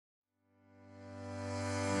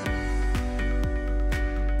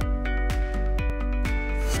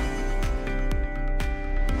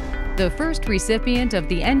The first recipient of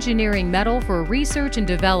the Engineering Medal for Research and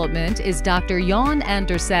Development is Dr.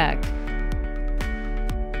 Andrysek.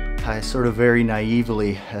 I sort of very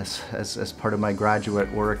naively, as part of my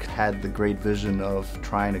graduate work, had the great vision of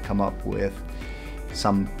trying to come up with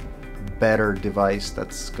some better device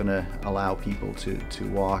that's going to allow people to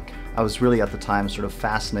walk. I was really at the time sort of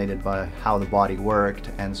fascinated by how the body worked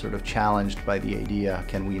and sort of challenged by the idea,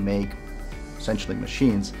 can we make essentially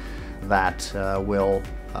machines that will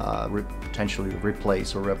potentially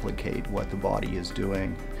replace or replicate what the body is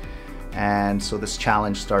doing. And so this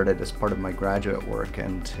challenge started as part of my graduate work,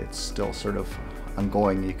 and it's still sort of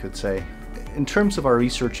ongoing, you could say. In terms of our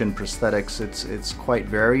research in prosthetics, it's quite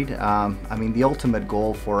varied. I mean, the ultimate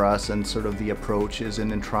goal for us and sort of the approach is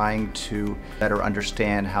in trying to better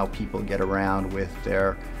understand how people get around with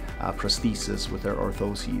their prosthesis, with their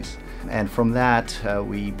orthoses. And from that,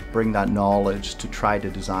 we bring that knowledge to try to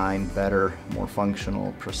design better, more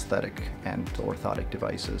functional prosthetic and orthotic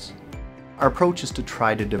devices. Our approach is to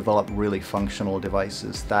try to develop really functional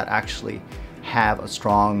devices that actually have a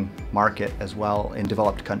strong market as well in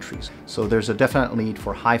developed countries. So there's a definite need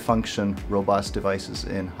for high-function, robust devices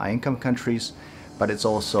in high-income countries, but it's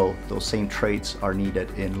also those same traits are needed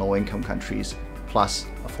in low-income countries, plus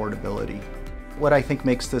affordability. What I think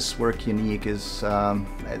makes this work unique is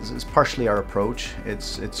partially our approach.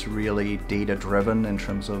 It's really data-driven in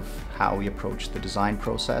terms of how we approach the design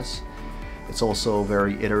process. It's also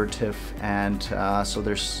very iterative, and so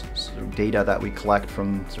there's sort of data that we collect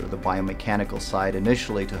from sort of the biomechanical side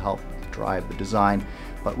initially to help drive the design,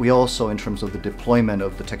 but we also, in terms of the deployment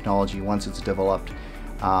of the technology once it's developed,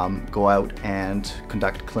 go out and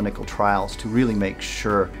conduct clinical trials to really make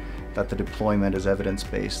sure that the deployment is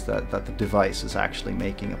evidence-based, that the device is actually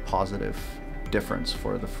making a positive difference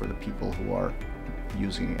for the people who are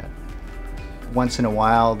using it. Once in a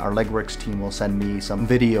while, our legworks team will send me some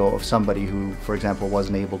video of somebody who, for example,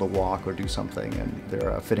 wasn't able to walk or do something, and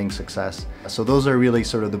they're a fitting success. So those are really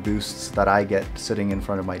sort of the boosts that I get sitting in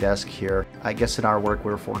front of my desk here. I guess in our work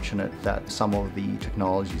we're fortunate that some of the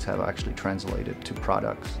technologies have actually translated to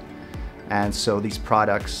products. And so these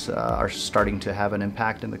products are starting to have an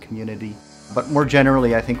impact in the community. But more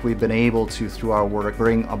generally, I think we've been able to, through our work,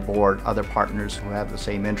 bring aboard other partners who have the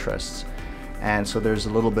same interests. And so there's a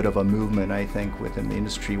little bit of a movement, I think, within the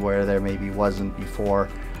industry where there maybe wasn't before,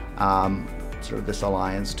 sort of this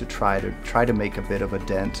alliance to try to make a bit of a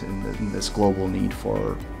dent in this global need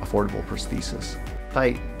for affordable prosthesis.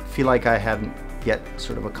 I feel like I haven't yet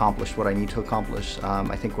sort of accomplished what I need to accomplish.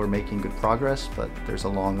 I think we're making good progress, but there's a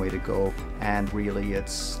long way to go. And really,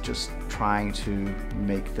 it's just trying to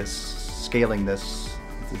make scaling this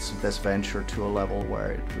venture to a level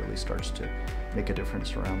where it really starts to make a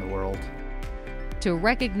difference around the world. To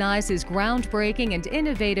recognize his groundbreaking and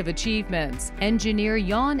innovative achievements, engineer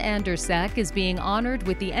Andrysek is being honored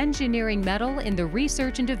with the Engineering Medal in the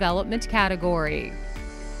Research and Development category.